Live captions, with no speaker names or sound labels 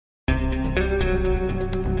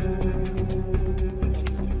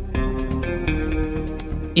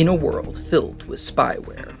In a world filled with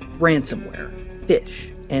spyware, ransomware,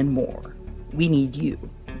 phish, and more, we need you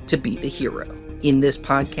to be the hero. In this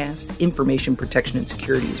podcast, Information Protection and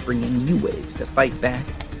Security is bringing you ways to fight back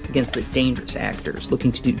against the dangerous actors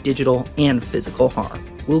looking to do digital and physical harm.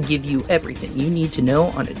 We'll give you everything you need to know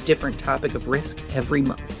on a different topic of risk every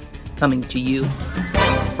month. Coming to you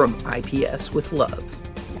from IPS with Love.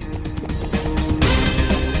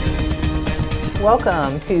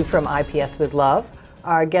 Welcome to From IPS with Love.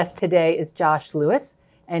 Our guest today is Josh Lewis,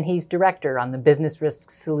 and he's director on the Business Risk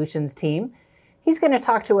Solutions team. He's going to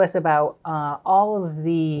talk to us about all of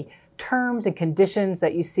the terms and conditions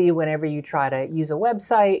that you see whenever you try to use a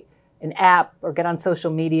website, an app, or get on social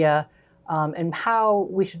media, and how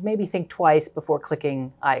we should maybe think twice before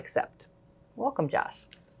clicking I accept. Welcome, Josh.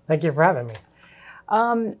 Thank you for having me.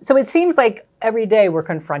 So it seems like every day we're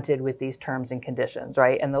confronted with these terms and conditions,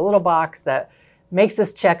 right? And the little box that makes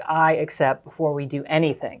us check I accept before we do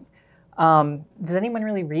anything. Does anyone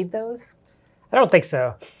really read those? I don't think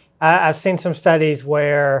so. I've seen some studies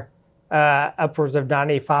where upwards of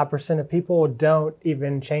 95% of people don't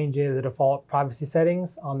even change any of the default privacy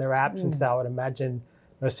settings on their apps. And so I would imagine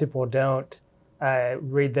most people don't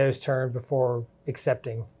read those terms before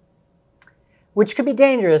accepting. Which could be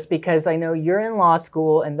dangerous because I know you're in law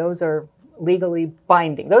school and those are legally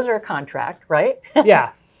binding. Those are a contract, right?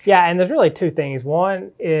 Yeah, and there's really two things.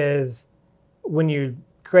 One is when you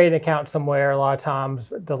create an account somewhere, a lot of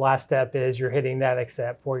times the last step is you're hitting that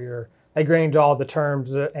accept, where you're agreeing to all the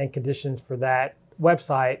terms and conditions for that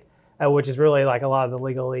website, which is really like a lot of the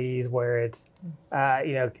legalese where it's,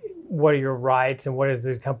 what are your rights and what is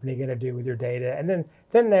the company going to do with your data? And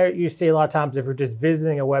then there you see a lot of times if you're just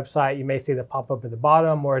visiting a website, you may see the pop-up at the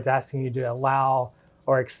bottom where it's asking you to allow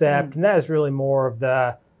or accept. And that is really more of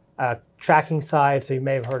the tracking side. So you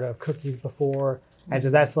may have heard of cookies before. And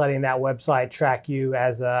so that's letting that website track you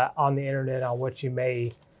as on the internet on what you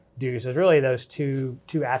may do. So it's really those two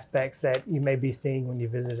aspects that you may be seeing when you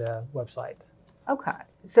visit a website. Okay.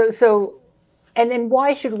 So, and then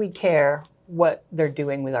why should we care what they're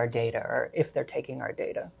doing with our data or if they're taking our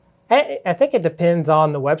data? I think it depends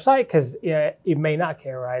on the website because you may not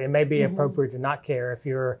care, right? It may be appropriate to not care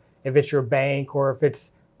if it's your bank or if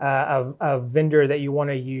it's a vendor that you want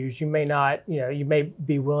to use. You may not, you may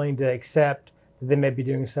be willing to accept that they may be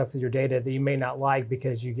doing stuff with your data that you may not like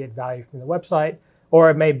because you get value from the website. Or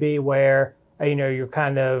it may be where, you're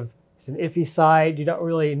kind of, it's an iffy site. You don't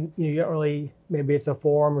really, maybe it's a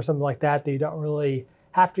forum or something like that you don't really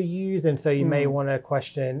have to use. And so you may want to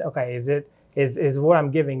question, okay, is what I'm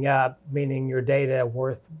giving up, meaning your data,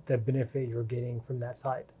 worth the benefit you're getting from that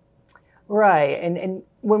site? Right. And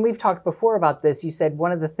when we've talked before about this, you said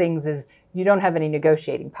one of the things is you don't have any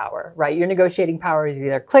negotiating power, right? Your negotiating power is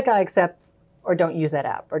either click I accept or don't use that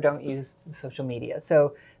app or don't use social media.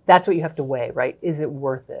 So that's what you have to weigh, right? Is it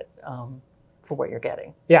worth it for what you're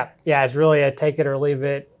getting? Yeah. It's really a take it or leave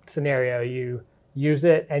it scenario. You use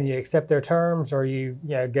it and you accept their terms, or you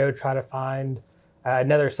go try to find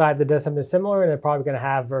another site that does something similar, and they're probably going to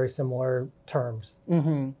have very similar terms.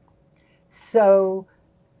 So,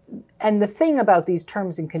 and the thing about these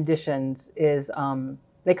terms and conditions is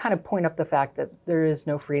they kind of point up the fact that there is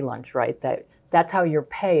no free lunch, right? That's how you're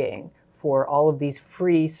paying for all of these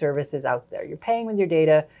free services out there. You're paying with your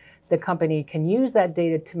data. The company can use that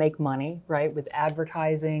data to make money, right, with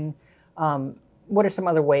advertising. What are some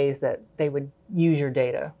other ways that they would use your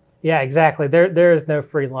data? Yeah, exactly. There is no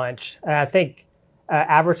free lunch. I think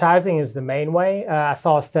advertising is the main way. I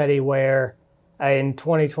saw a study where in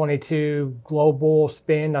 2022, global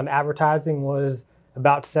spend on advertising was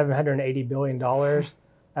about $780 billion.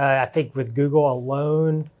 I think with Google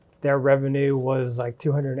alone, their revenue was like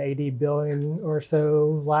 $280 billion or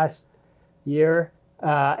so last year.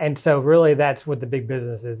 And so really that's what the big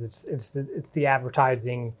business is. It's the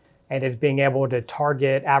advertising, and it's being able to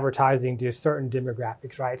target advertising to certain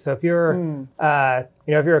demographics, right? So if you're,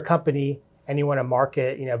 if you're a company and you want to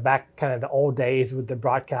market, back kind of the old days with the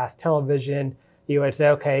broadcast television, you would say,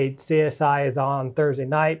 okay, CSI is on Thursday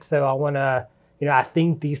night, so I want to, I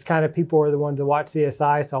think these kind of people are the ones that watch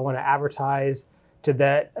CSI, so I want to advertise to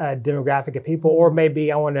that demographic of people. Or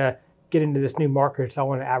maybe I want to get into this new market, so I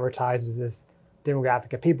want to advertise to this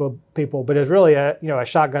demographic of people. But it's really a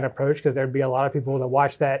shotgun approach, because there'd be a lot of people that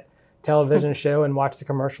watch that television show and watch the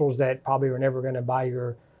commercials that probably are never going to buy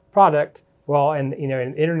your product. Well, and in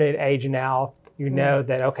the internet age now,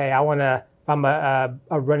 that, okay, if I'm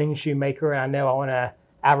a running shoemaker and I know I want to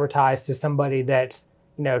advertise to somebody that's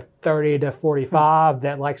 30 to 45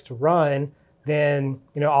 that likes to run, then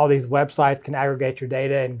all these websites can aggregate your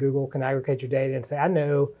data, and Google can aggregate your data and say, I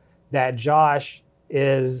know that Josh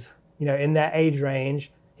is in that age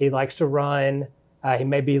range. he likes to run. He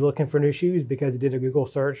may be looking for new shoes because he did a Google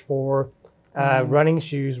search for running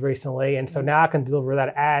shoes recently. And so now I can deliver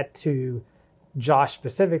that ad to Josh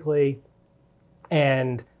specifically,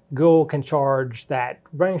 and Google can charge that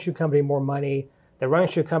running shoe company more money. The running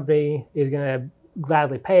shoe company is going to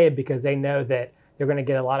gladly pay it because they know that they're going to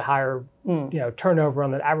get a lot higher turnover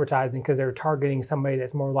on that advertising because they're targeting somebody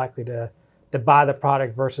that's more likely to buy the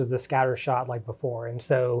product versus the scatter shot like before. And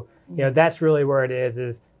so, that's really where it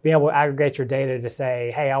is being able to aggregate your data to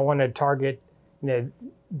say, hey, I want to target,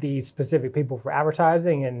 these specific people for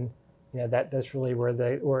advertising. And, that's really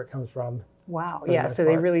where it comes from. Wow. Yeah. So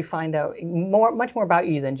they really find out much more about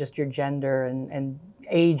you than just your gender and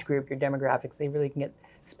age group, your demographics. They really can get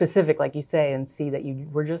specific, like you say, and see that you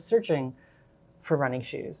were just searching for running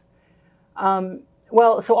shoes.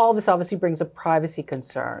 Well, so all this obviously brings up privacy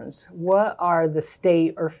concerns. What are the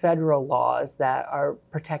state or federal laws that are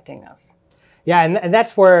protecting us? Yeah, and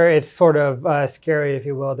that's where it's sort of scary, if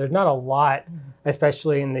you will. There's not a lot,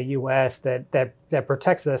 especially in the U.S., that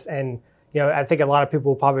protects us. And I think a lot of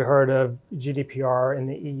people probably heard of GDPR in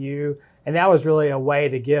the EU, and that was really a way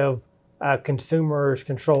to give consumers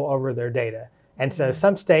control over their data. And so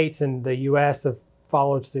some states in the U.S. have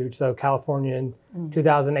followed suit. So California in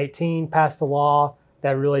 2018 passed a law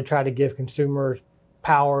that really tried to give consumers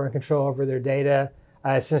power and control over their data.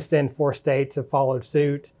 Since then, 4 states have followed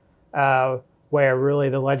suit, where really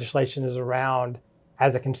the legislation is around,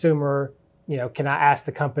 as a consumer, can I ask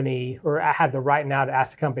the company, or I have the right now to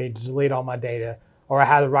ask the company to delete all my data, or I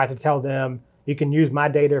have the right to tell them, you can use my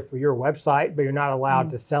data for your website, but you're not allowed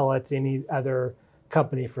to sell it to any other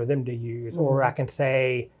company for them to use. Or I can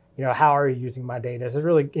say, how are you using my data? So it's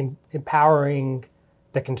really empowering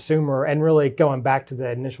the consumer, and really going back to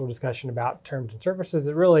the initial discussion about terms and services,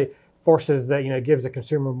 it really forces that, gives the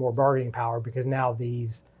consumer more bargaining power, because now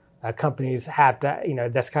these companies have to,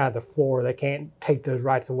 that's kind of the floor. They can't take those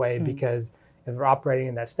rights away because if they're operating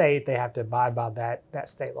in that state, they have to abide by that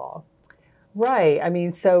state law. Right. I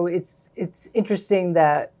mean, so it's interesting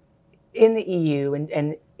that in the EU and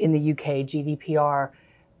in the UK, GDPR,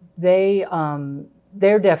 they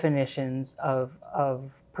their definitions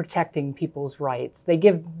of protecting people's rights, they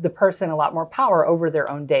give the person a lot more power over their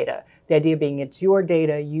own data. The idea being it's your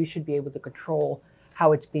data, you should be able to control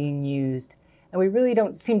how it's being used. And we really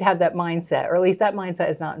don't seem to have that mindset, or at least that mindset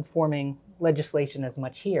is not informing legislation as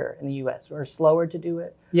much here in the U.S. We're slower to do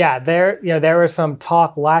it. Yeah, there was some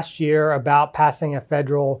talk last year about passing a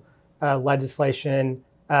federal legislation.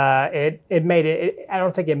 It made it. I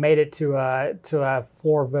don't think it made it to a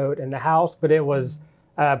floor vote in the House, but it was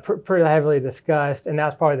pretty heavily discussed, and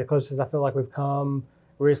that's probably the closest I feel like we've come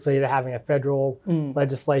recently to having a federal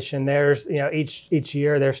legislation. There's each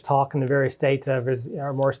year there's talk in the various states of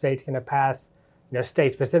are more states going to pass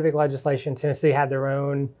state-specific legislation. Tennessee had their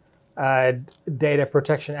own Data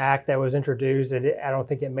Protection Act that was introduced. I don't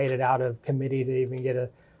think it made it out of committee to even get a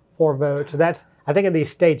floor vote. So I think if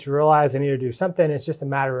these states realize they need to do something, it's just a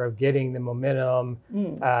matter of getting the momentum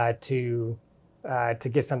to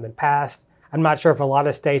get something passed. I'm not sure if a lot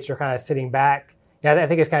of states are kind of sitting back. I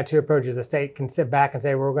think it's kind of two approaches. A state can sit back and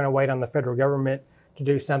say, we're going to wait on the federal government to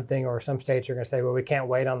do something, or some states are going to say, well, we can't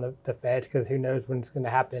wait on the feds because who knows when it's going to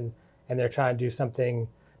happen, and they're trying to do something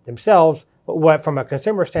themselves. But what, from a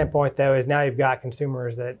consumer standpoint, though, is now you've got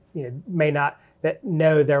consumers that that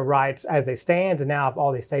know their rights as they stand, and now if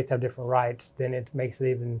all these states have different rights, then it makes it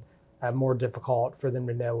even more difficult for them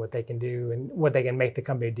to know what they can do and what they can make the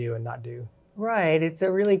company do and not do. Right. It's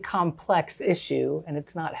a really complex issue, and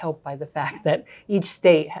it's not helped by the fact that each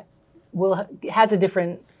state has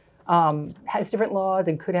different laws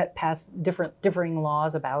and could pass differing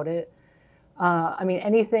laws about it.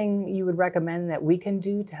 Anything you would recommend that we can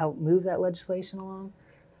do to help move that legislation along?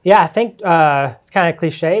 Yeah, I think it's kind of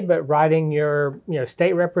cliche, but writing your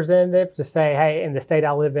state representative to say, hey, in the state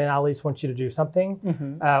I live in, I at least want you to do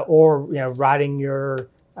something, or writing your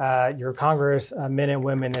Congress men and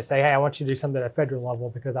women and say, hey, I want you to do something at a federal level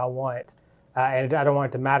because I want, and I don't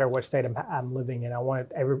want it to matter what state I'm living in. I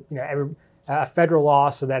want a federal law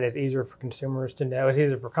so that it's easier for consumers to know. It's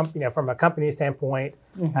easier for from a company standpoint.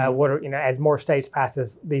 As more states pass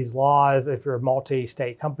these laws, if you're a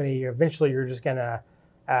multi-state company, eventually you're just going to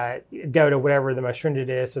go to whatever the most stringent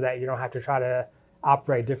is, so that you don't have to try to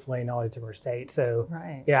operate differently in all these different states. So,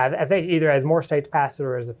 right. I think either as more states pass it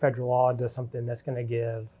or as a federal law does something that's going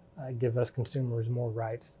to give us consumers more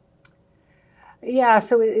rights. Yeah,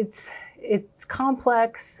 so it's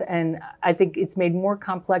complex, and I think it's made more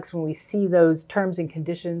complex when we see those terms and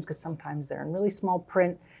conditions, because sometimes they're in really small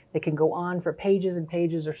print. They can go on for pages and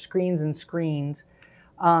pages or screens and screens.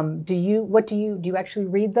 Do you actually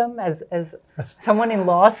read them as someone in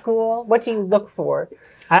law school? What do you look for?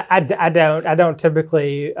 I don't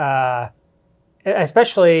typically,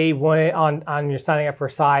 especially when on you're signing up for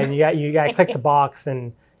a site and you got to click the box,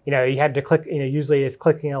 and you had to click. Usually it's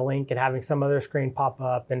clicking a link and having some other screen pop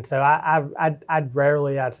up, and so I'd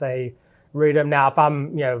rarely, I'd say, read them. Now if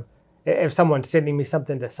I'm if someone's sending me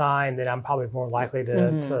something to sign, then I'm probably more likely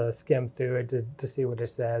to skim through it to see what it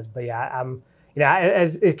says. But yeah,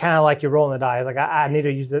 it's kind of like you're rolling the dice. Like I need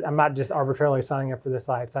to use it. I'm not just arbitrarily signing up for the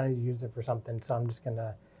site. So I need to use it for something. So I'm just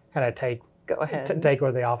gonna kind of take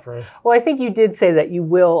what they offer. Well, I think you did say that you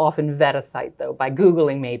will often vet a site though by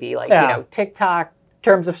Googling maybe TikTok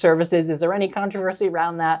terms of services. Is there any controversy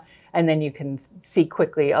around that? And then you can see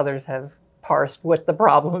quickly others have parsed what the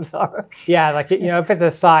problems are. Yeah, like if it's a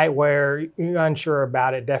site where you're unsure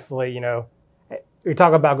about it, definitely we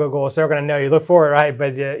talk about Google, so they're going to know you look for it, right?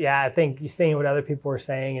 But I think you're seeing what other people are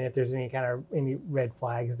saying, and if there's any red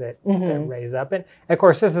flags that raise up. And of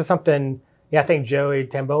course, this is something I think Joey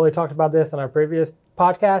Tamboli talked about this on our previous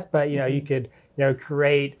podcast. But you could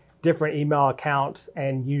create different email accounts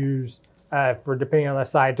and use for depending on the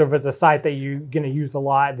site. So if it's a site that you're going to use a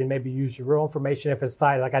lot, then maybe use your real information. If it's a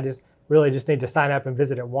site like I just really just need to sign up and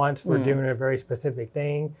visit it once for doing a very specific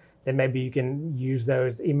thing, then maybe you can use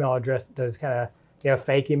those email addresses, those kind of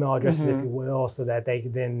fake email addresses, if you will, so that they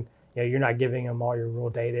can then, you're not giving them all your real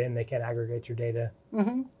data and they can aggregate your data.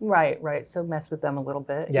 Right. So mess with them a little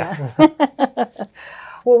bit. Yeah.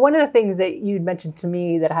 Well, one of the things that you'd mentioned to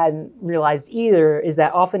me that I hadn't realized either is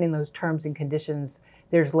that often in those terms and conditions,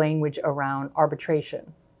 there's language around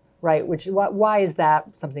arbitration, right? Why is that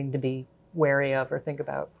something to be wary of or think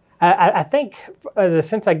about? I think the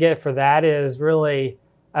sense I get for that is really,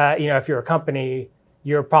 if you're a company,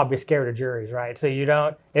 you're probably scared of juries, right? So you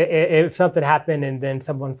don't, if something happened and then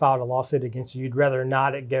someone filed a lawsuit against you, you'd rather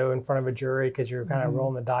not go in front of a jury because you're kind of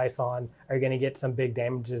rolling the dice on, are you going to get some big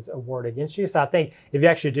damages award against you? So I think if you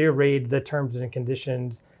actually do read the terms and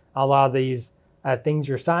conditions, a lot of these things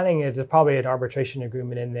you're signing is probably an arbitration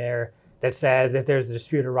agreement in there that says if there's a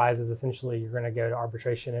dispute arises, essentially you're going to go to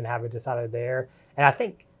arbitration and have it decided there. And I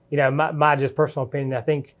think, my just personal opinion, I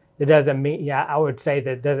think it doesn't mean, I would say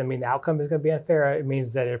that doesn't mean the outcome is going to be unfair. It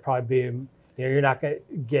means that it'll probably be, you're not going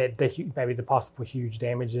to get maybe the possible huge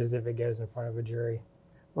damages if it goes in front of a jury.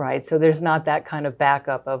 Right. So there's not that kind of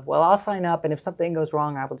backup of, well, I'll sign up, and if something goes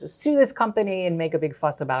wrong, I will just sue this company and make a big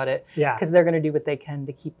fuss about it. Yeah. Because they're going to do what they can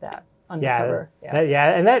to keep that undercover.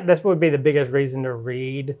 And that would be the biggest reason to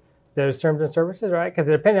read those terms and services, right? Because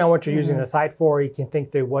depending on what you're using the site for, you can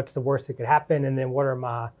think through what's the worst that could happen, and then what are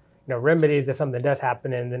my remedies if something does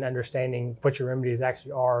happen, and then understanding what your remedies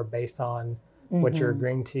actually are based on what you're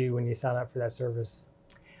agreeing to when you sign up for that service.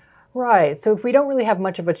 Right. So if we don't really have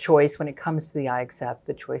much of a choice when it comes to the I accept,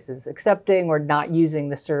 the choice is accepting or not using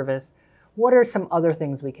the service, what are some other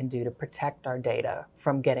things we can do to protect our data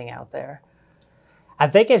from getting out there? I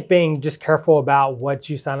think it's being just careful about what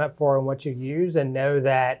you sign up for and what you use, and know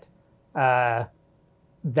that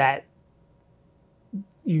that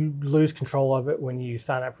you lose control of it when you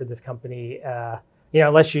sign up for this company,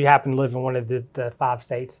 unless you happen to live in one of the 5 or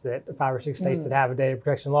 6 states that have a data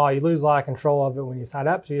protection law. You lose a lot of control of it when you sign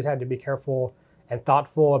up. So you just have to be careful and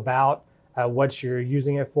thoughtful about what you're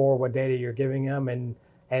using it for, what data you're giving them,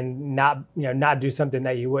 and not do something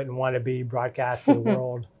that you wouldn't want to be broadcast to the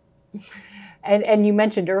world. And you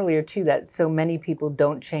mentioned earlier too that so many people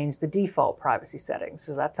don't change the default privacy settings.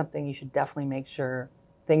 So that's something you should definitely make sure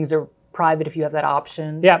things are private if you have that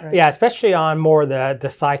option. Yeah, right? Yeah, especially on more the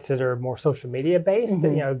sites that are more social media based.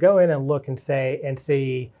 Go in and look and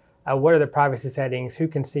see what are the privacy settings, who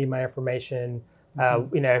can see my information.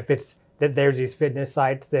 If it's that there's these fitness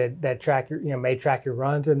sites that track your may track your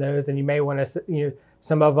runs in those, then you may want to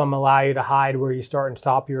some of them allow you to hide where you start and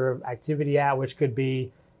stop your activity at, which could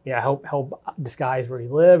be help disguise where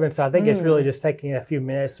you live. And so I think it's really just taking a few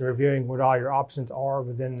minutes and reviewing what all your options are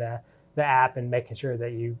within the app and making sure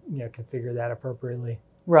that you configure that appropriately.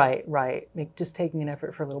 Right. Just taking an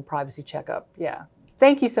effort for a little privacy checkup. Yeah.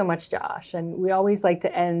 Thank you so much, Josh. And we always like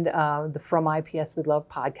to end the From IPS with Love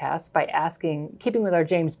podcast by asking, keeping with our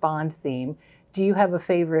James Bond theme, do you have a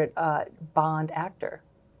favorite Bond actor?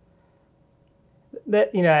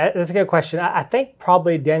 That's a good question. I think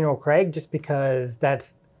probably Daniel Craig, just because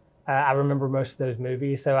that's I remember most of those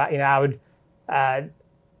movies. So I would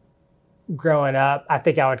growing up, I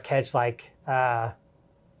think I would catch like Sean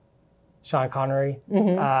Connery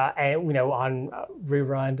and on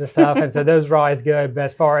reruns and stuff, and so those were always good. But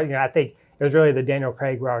as far as I think it was really the Daniel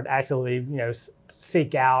Craig where I would actually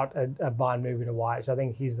seek out a Bond movie to watch. I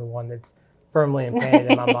think he's the one that's firmly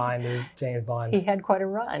implanted in my mind is James Bond. He had quite a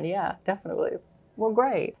run, yeah, definitely. Well,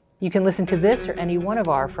 great. You can listen to this or any one of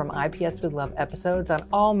our From IPS with Love episodes on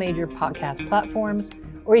all major podcast platforms,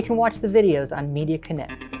 or you can watch the videos on Media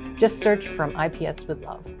Connect. Just search From IPS with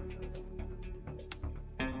Love.